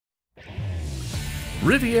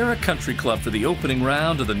Riviera Country Club for the opening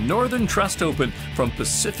round of the Northern Trust Open from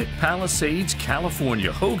Pacific Palisades,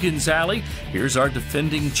 California. Hogan's Alley. Here's our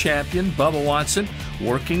defending champion, Bubba Watson,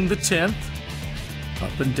 working the 10th.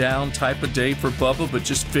 Up and down type of day for Bubba, but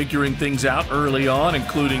just figuring things out early on,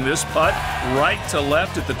 including this putt right to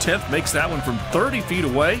left at the 10th. Makes that one from 30 feet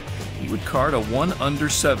away. He would card a 1 under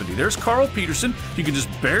 70. There's Carl Peterson. You can just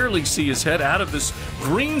barely see his head out of this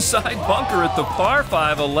greenside bunker at the par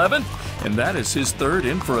 5 11. And that is his third,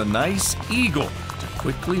 in for a nice eagle to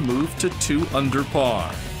quickly move to 2 under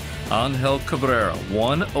par. Angel Cabrera,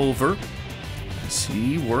 1 over. As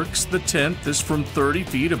he works the 10th, this from 30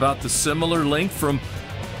 feet, about the similar length from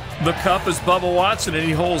the cup as Bubba Watson, and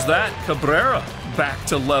he holds that. Cabrera back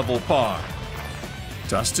to level par.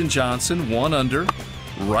 Dustin Johnson, 1 under.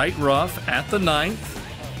 Right rough at the 9th.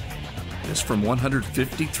 This from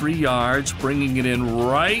 153 yards, bringing it in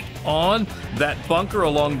right on that bunker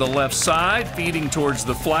along the left side, feeding towards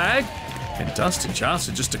the flag. And Dustin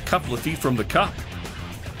Johnson just a couple of feet from the cup.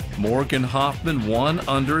 Morgan Hoffman, 1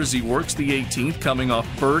 under as he works the 18th, coming off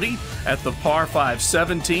birdie at the par 5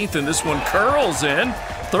 17th. And this one curls in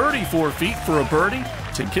 34 feet for a birdie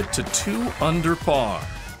to get to 2 under par.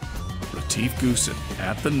 Retief Goosen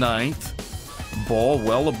at the 9th. Ball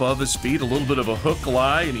well above his feet, a little bit of a hook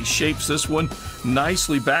lie, and he shapes this one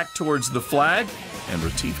nicely back towards the flag. And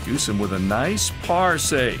Retief Goosen with a nice par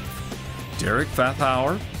save. Derek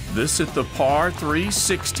Fathauer, this at the par 3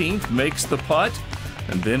 16th, makes the putt.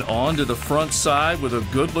 And then on to the front side with a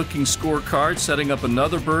good-looking scorecard, setting up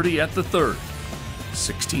another birdie at the 3rd.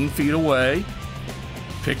 16 feet away.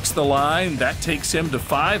 Picks the line. That takes him to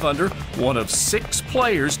 5 under. One of 6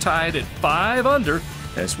 players tied at 5 under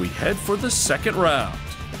as we head for the second round.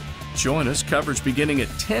 Join us, coverage beginning at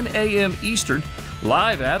 10 a.m. Eastern,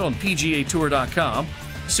 live on PGATour.com.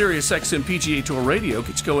 SiriusXM PGA Tour Radio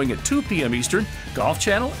gets going at 2 p.m. Eastern, Golf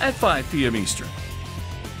Channel at 5 p.m. Eastern.